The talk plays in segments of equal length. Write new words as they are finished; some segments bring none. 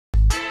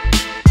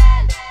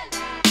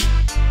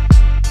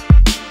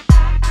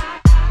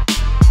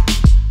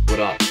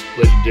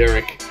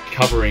Legendaric,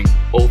 covering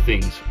all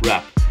things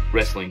rap,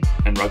 wrestling,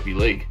 and rugby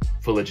league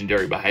for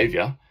Legendary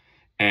Behaviour.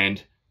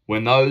 And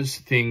when those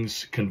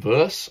things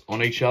converse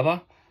on each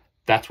other,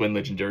 that's when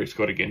Legendary's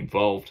got to get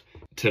involved.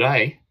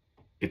 Today,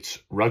 it's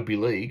Rugby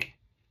League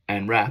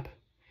and Rap,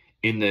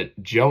 in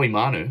that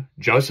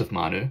Joseph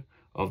Manu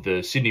of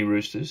the Sydney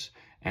Roosters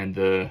and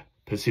the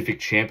Pacific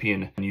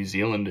champion New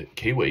Zealand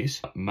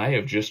Kiwis may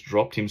have just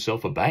dropped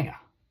himself a banger.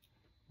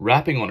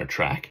 Rapping on a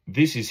track.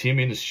 This is him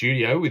in the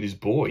studio with his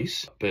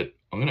boys, but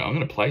I'm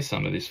gonna play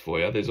some of this for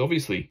you. There's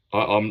obviously,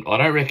 I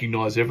don't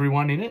recognise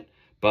everyone in it,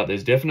 but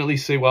there's definitely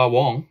Siua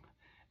Wong,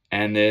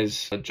 and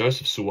there's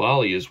Joseph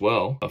Suaalii as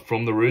well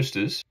from the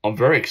Roosters. I'm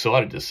very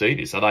excited to see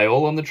this. Are they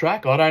all on the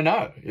track? I don't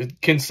know.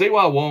 Can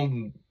Siua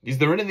Wong, is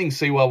there anything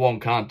Siua Wong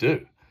can't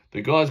do?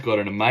 The guy's got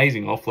an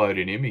amazing offload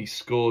in him. He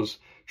scores,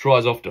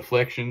 tries off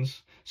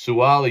deflections.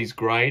 Suaalii's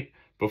great.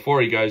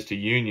 Before he goes to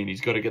Union, he's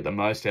got to get the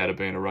most out of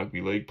being a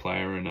rugby league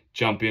player and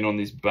jump in on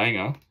this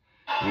banger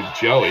with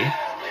Joey.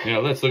 Now,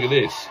 let's look at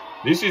this.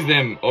 This is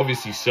them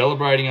obviously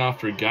celebrating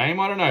after a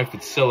game. I don't know if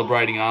it's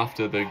celebrating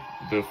after the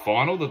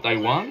final that they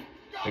won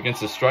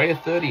against Australia,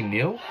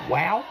 30-0.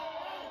 Wow.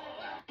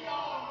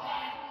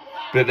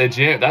 But they're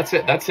jam. That's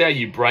it. That's how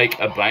you break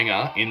a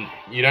banger.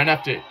 You don't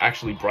have to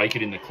actually break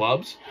it in the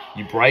clubs.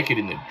 You break it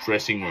in the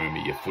dressing room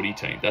of your footy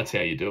team. That's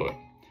how you do it.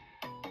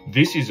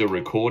 This is a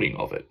recording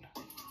of it.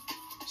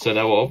 So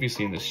they were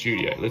obviously in the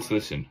studio. Let's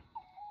listen.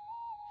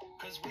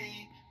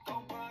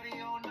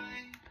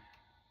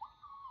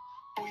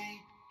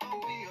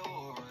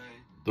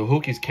 The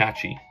hook is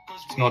catchy.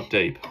 It's not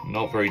deep,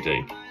 not very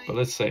deep, but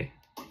let's see.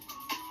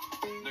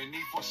 No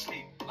need for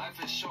sleep,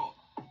 life is short,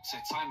 so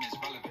time is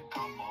relevant.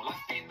 Life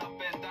ain't up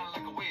and down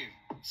like a wave,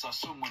 so I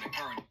swim with the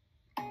current.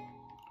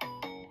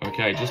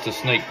 Okay, just a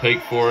sneak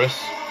peek for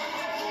us.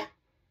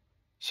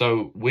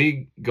 So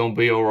we gonna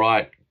be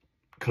alright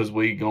because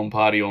we gonna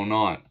party all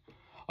night.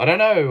 I don't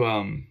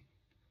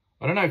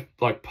know if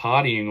like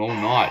partying all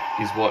night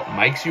is what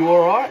makes you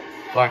alright.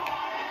 Like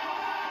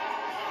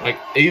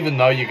even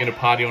though you're gonna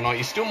party all night,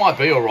 you still might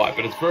be alright,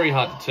 but it's very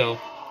hard to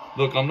tell.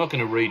 Look, I'm not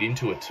gonna read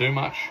into it too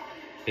much.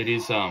 It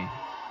is a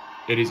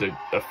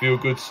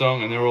feel-good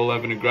song and they're all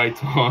having a great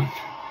time.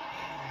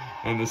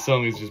 And the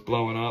song is just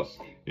blowing up.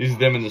 This is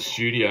them in the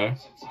studio.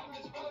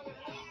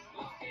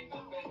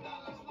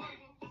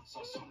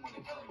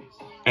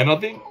 And I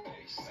think,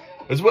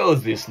 as well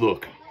as this,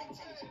 look,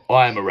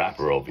 I am a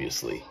rapper,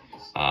 obviously.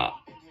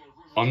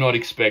 I'm not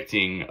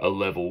expecting a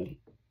level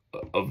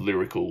of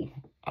lyrical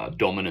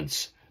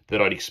dominance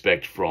that I'd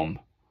expect from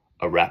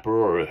a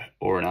rapper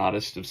or an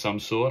artist of some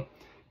sort.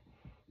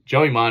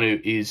 Joey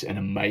Manu is an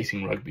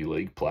amazing rugby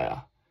league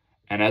player.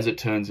 And as it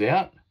turns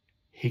out,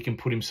 he can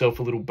put himself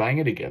a little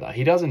banger together.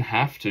 He doesn't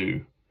have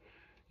to,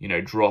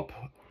 drop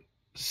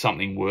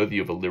something worthy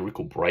of a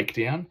lyrical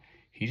breakdown.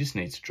 He just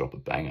needs to drop a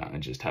banger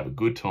and just have a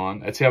good time.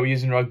 That's how he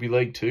is in rugby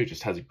league too.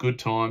 Just has a good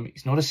time.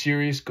 He's not a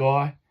serious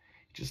guy.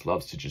 He just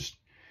loves to just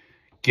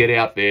get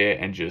out there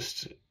and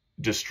just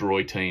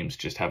destroy teams,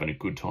 just having a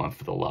good time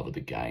for the love of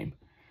the game.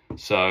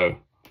 So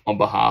on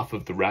behalf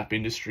of the rap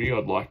industry,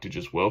 I'd like to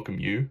just welcome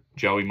you,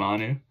 Joey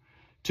Manu,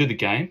 to the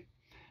game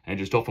and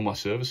just offer my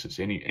services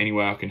any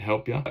way I can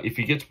help you. If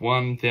he gets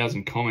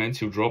 1,000 comments,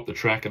 he'll drop the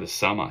track of the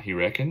summer, he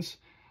reckons.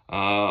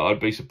 I'd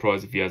be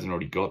surprised if he hasn't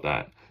already got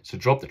that. So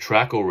drop the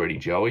track already,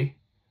 Joey.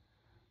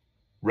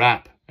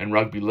 Rap and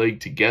rugby league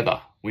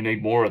together. We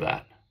need more of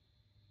that.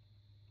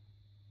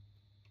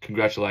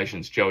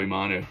 Congratulations, Joey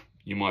Manu.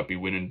 You might be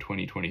winning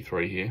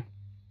 2023 here.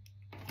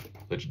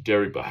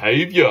 Legendary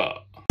Behaviour.